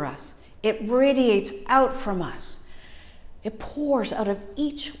all over us. It radiates out from us. It pours out of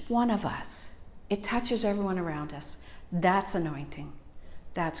each one of us. It touches everyone around us. That's anointing.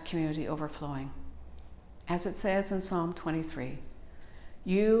 That's community overflowing. As it says in Psalm 23,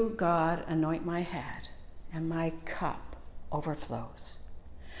 you, God, anoint my head, and my cup overflows.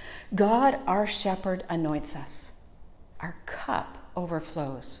 God, our shepherd, anoints us. Our cup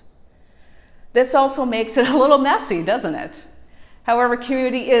overflows. This also makes it a little messy, doesn't it? However,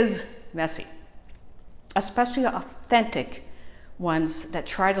 community is messy, especially authentic ones that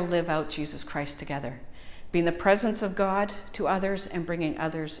try to live out Jesus Christ together, being the presence of God to others and bringing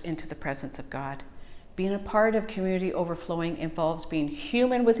others into the presence of God. Being a part of community overflowing involves being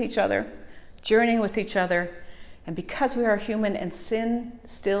human with each other, journeying with each other, and because we are human and sin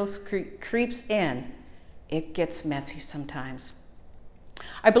still creeps in, it gets messy sometimes.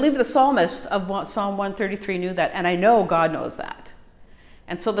 I believe the psalmist of Psalm 133 knew that, and I know God knows that.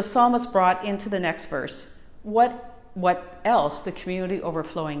 And so the psalmist brought into the next verse what else the community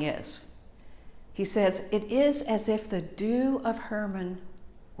overflowing is. He says, it is as if the dew of Hermon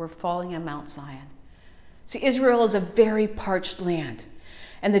were falling on Mount Zion. See, Israel is a very parched land,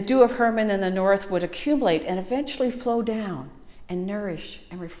 and the dew of Hermon in the north would accumulate and eventually flow down and nourish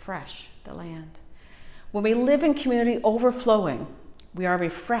and refresh the land. When we live in community overflowing, we are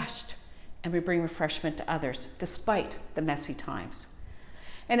refreshed and we bring refreshment to others despite the messy times.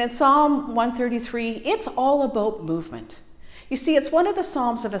 And in Psalm 133, it's all about movement. You see, it's one of the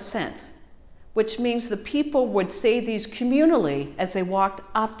Psalms of Ascent, which means the people would say these communally as they walked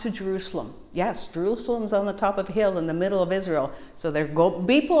up to Jerusalem Yes, Jerusalem's on the top of a hill in the middle of Israel. So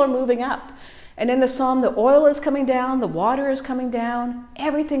people are moving up. And in the psalm, the oil is coming down, the water is coming down,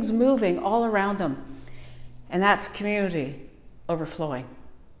 everything's moving all around them. And that's community overflowing.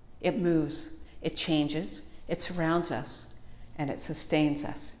 It moves, it changes, it surrounds us, and it sustains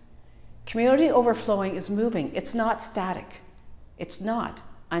us. Community overflowing is moving. It's not static. It's not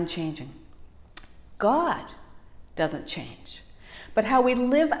unchanging. God doesn't change. But how we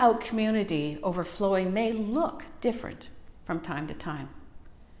live out community overflowing may look different from time to time.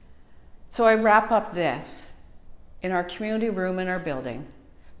 So I wrap up this in our community room in our building,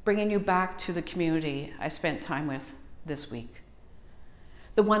 bringing you back to the community I spent time with this week.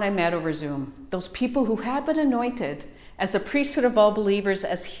 The one I met over Zoom, those people who had been anointed as the priesthood of all believers,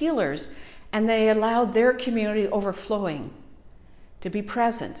 as healers, and they allowed their community overflowing to be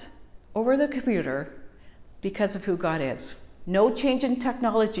present over the computer because of who God is. No change in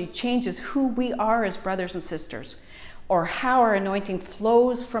technology changes who we are as brothers and sisters, or how our anointing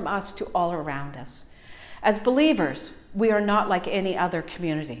flows from us to all around us. As believers, we are not like any other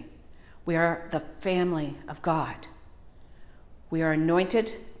community. We are the family of God. We are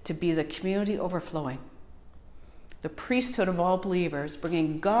anointed to be the community overflowing, the priesthood of all believers,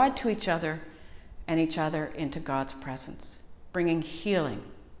 bringing God to each other and each other into God's presence, bringing healing,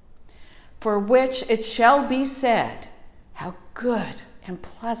 for which it shall be said, how good and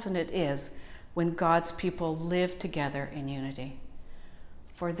pleasant it is when God's people live together in unity.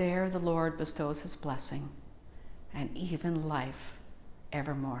 For there the Lord bestows his blessing and even life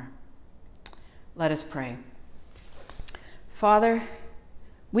evermore. Let us pray. Father,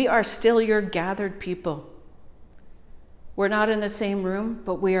 we are still your gathered people. We're not in the same room,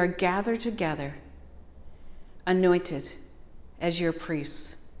 but we are gathered together, anointed as your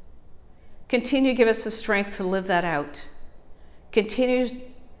priests. Continue to give us the strength to live that out. Continue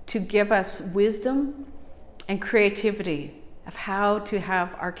to give us wisdom and creativity of how to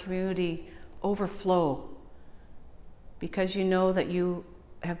have our community overflow, because you know that you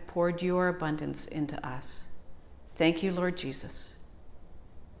have poured your abundance into us. Thank you, Lord Jesus.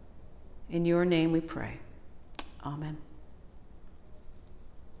 In your name we pray. Amen.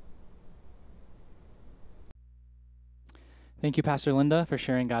 Thank you, Pastor Linda, for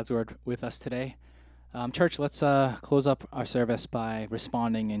sharing God's word with us today. Church, let's close up our service by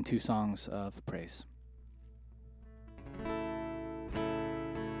responding in 2 songs of praise.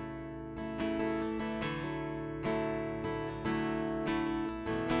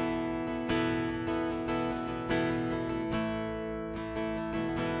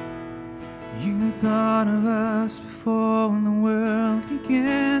 You thought of us before when the world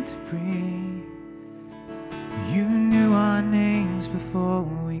began to breathe. You knew our names before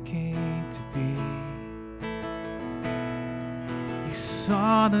we came to be. You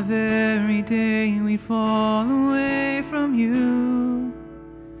saw the very day we'd fall away from you,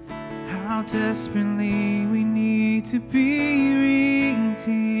 how desperately we need to be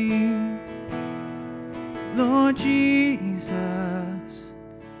redeemed. Lord Jesus,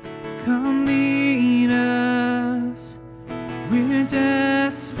 come lead us. We're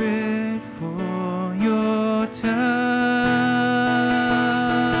desperate for your touch.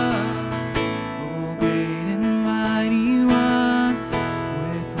 Oh, great and mighty one,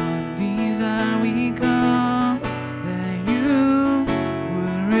 with one desire we come, that you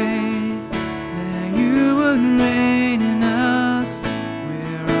would reign, that you would reign in us.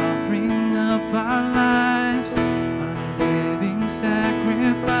 We're offering up our lives, our living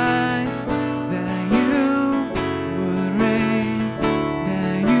sacrifice, that you would reign,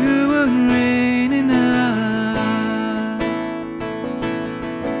 that you would reign in us.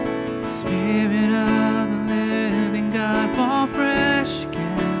 Spirit of the living God, fall fresh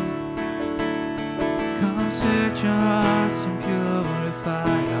again. Come search our hearts and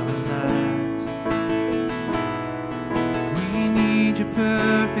purify our lives. We need your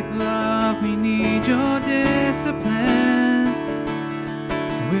perfect love, we need your discipline.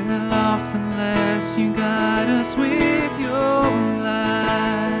 We're lost unless you guide us with your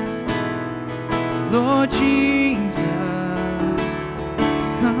light. Lord Jesus,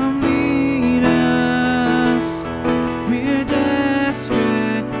 come lead us. We're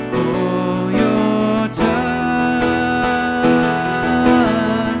desperate for your touch.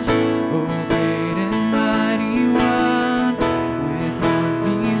 Oh, great and mighty one, with one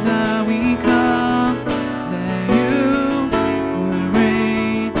desire we come, that you would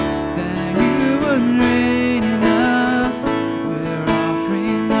reign, that you would reign in us. We're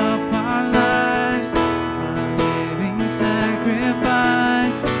offering up our lives, our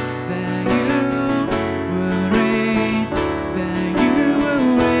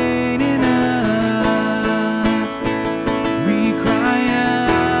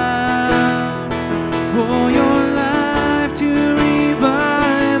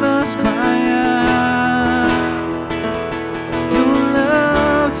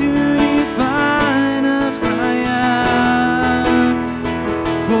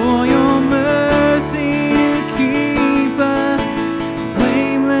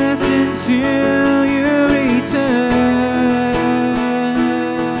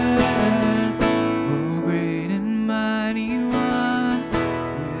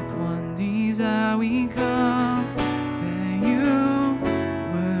are we come, that you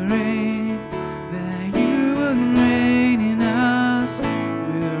will reign, that you will reign in us.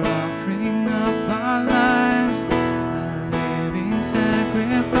 We're offering up our lives, a living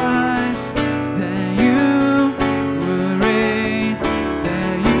sacrifice, that you will reign,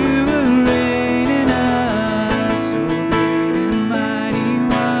 that you will reign in us. So great and mighty one, with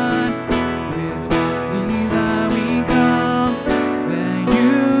one desire we come, that you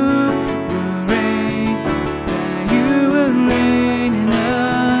will reign, that you will reign in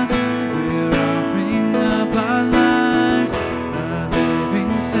us. We're offering up our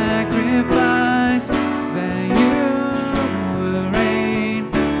lives, a living sacrifice, that you will reign,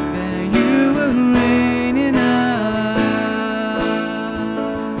 that you will reign in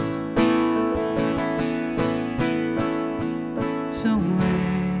us. So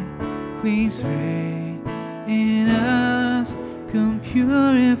reign, please reign in us, come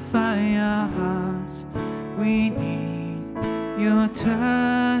purify our hearts. We need your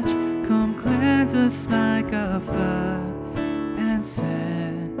touch, come cleanse us like a flood, and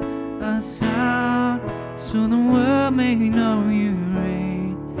send us out, so the world may know you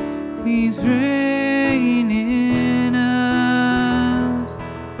reign. Please reign in us.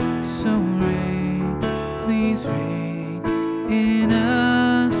 So reign, please reign in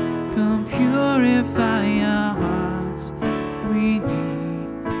us, come purify our hearts. We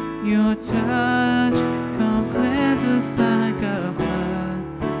need your touch, come cleanse us like a flood,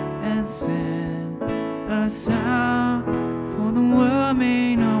 and send us out, for the world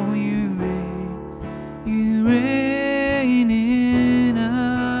may know you reign. You reign in us.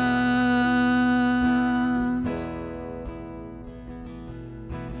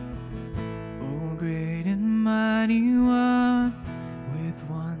 Oh, great and mighty one, with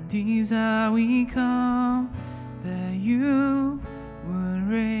one desire we come, that you would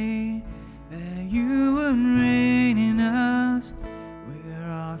reign, that you would reign in us.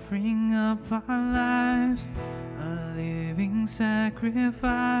 We're offering up our lives, a living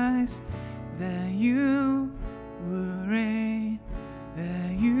sacrifice, that you would reign,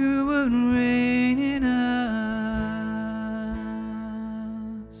 that you would reign in us.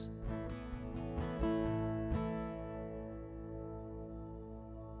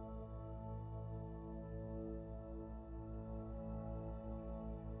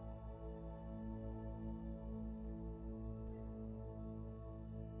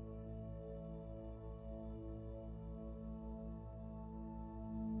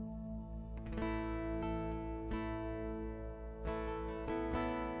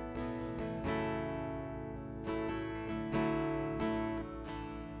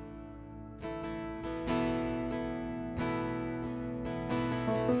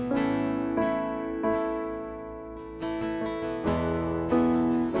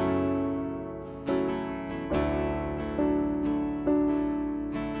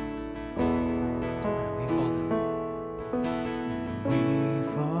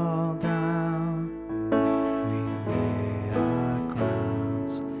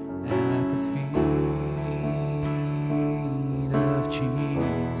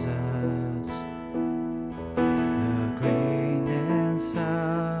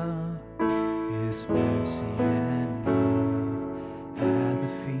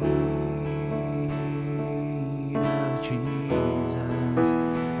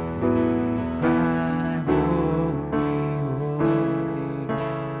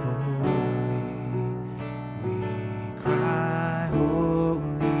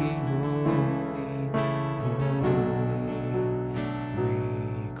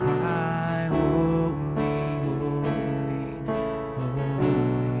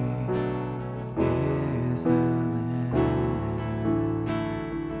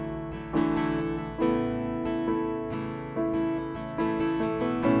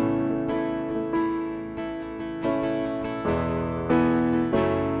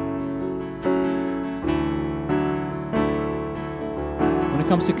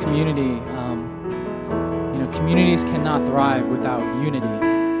 Comes to community, communities cannot thrive without unity.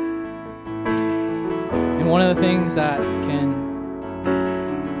 And one of the things that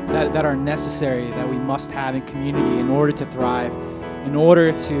are necessary, that we must have in community in order to thrive, in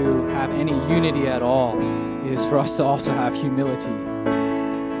order to have any unity at all, is for us to also have humility.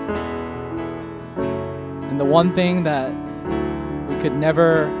 And the one thing that we could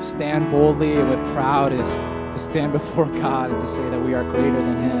never stand boldly and with pride is to stand before God and to say that we are greater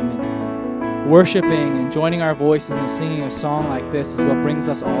than Him. And worshiping and joining our voices and singing a song like this is what brings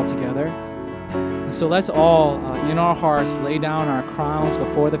us all together. And so let's all, in our hearts, lay down our crowns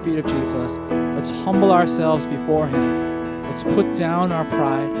before the feet of Jesus. Let's humble ourselves before Him. Let's put down our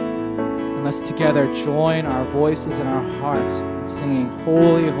pride. And And let's together join our voices and our hearts in singing,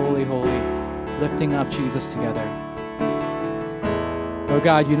 Holy, Holy, Holy, lifting up Jesus together. Lord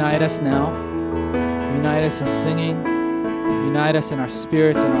God, unite us now. Unite us in singing. Unite us in our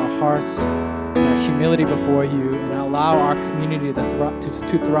spirits and our hearts, in our humility before you, and allow our community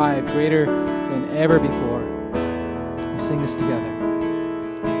to thrive greater than ever before. We sing this together.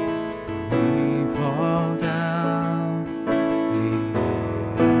 We fall down, we lay our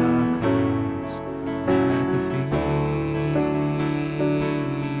crowns at the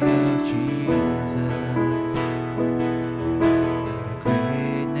feet of Jesus. The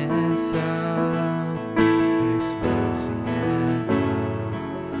greatness of His mercy and love at the feet of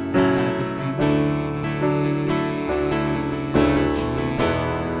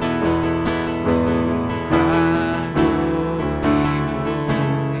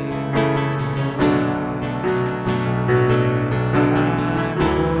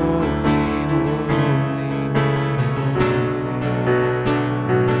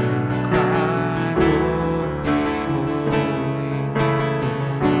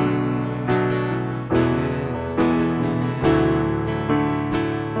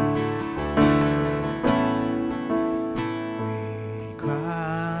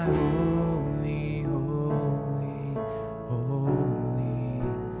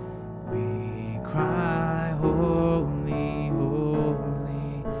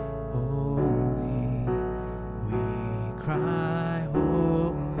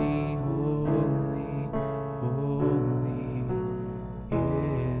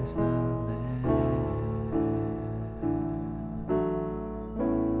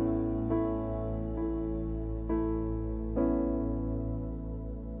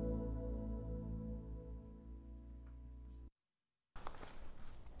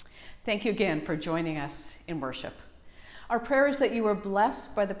Thank you again for joining us in worship. Our prayer is that you are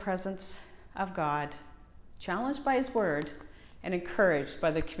blessed by the presence of God, challenged by His word, and encouraged by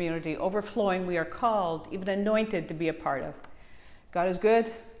the community overflowing we are called, even anointed to be a part of. God is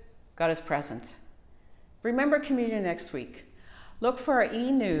good. God is present. Remember communion next week. Look for our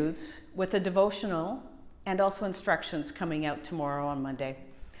e-news with a devotional and also instructions coming out tomorrow on Monday.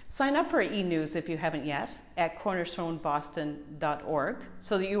 Sign up for e-news if you haven't yet at cornerstoneboston.org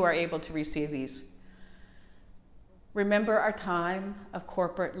so that you are able to receive these. Remember our time of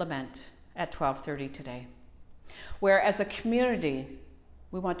corporate lament at 12:30 today, where as a community,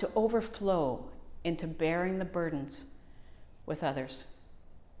 we want to overflow into bearing the burdens with others.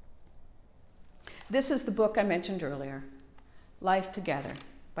 This is the book I mentioned earlier, Life Together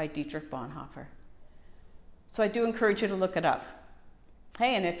by Dietrich Bonhoeffer. So I do encourage you to look it up.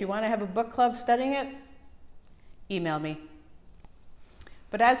 Hey, and if you want to have a book club studying it, email me.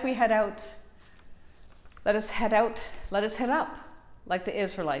 But as we head out, let us head up like the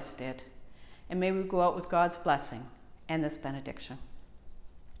Israelites did. And may we go out with God's blessing and this benediction.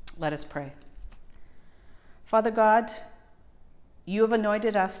 Let us pray. Father God, you have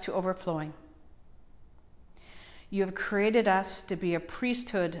anointed us to overflowing. You have created us to be a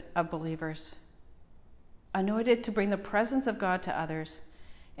priesthood of believers, anointed to bring the presence of God to others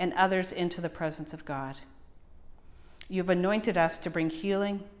and others into the presence of God. You've anointed us to bring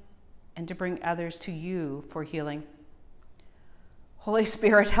healing and to bring others to you for healing. Holy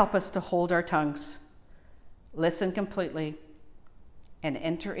Spirit, help us to hold our tongues, listen completely, and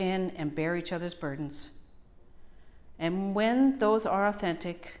enter in and bear each other's burdens. And when those are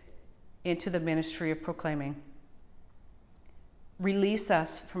authentic, into the ministry of proclaiming. Release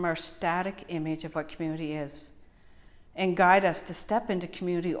us from our static image of what community is, and guide us to step into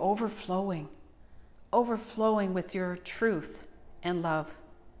community overflowing with your truth and love.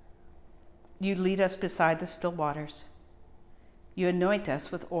 You lead us beside the still waters. You anoint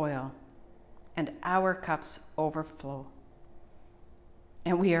us with oil, and our cups overflow.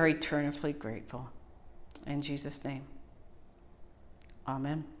 And we are eternally grateful. In Jesus' name,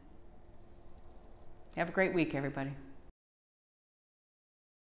 amen. Have a great week, everybody.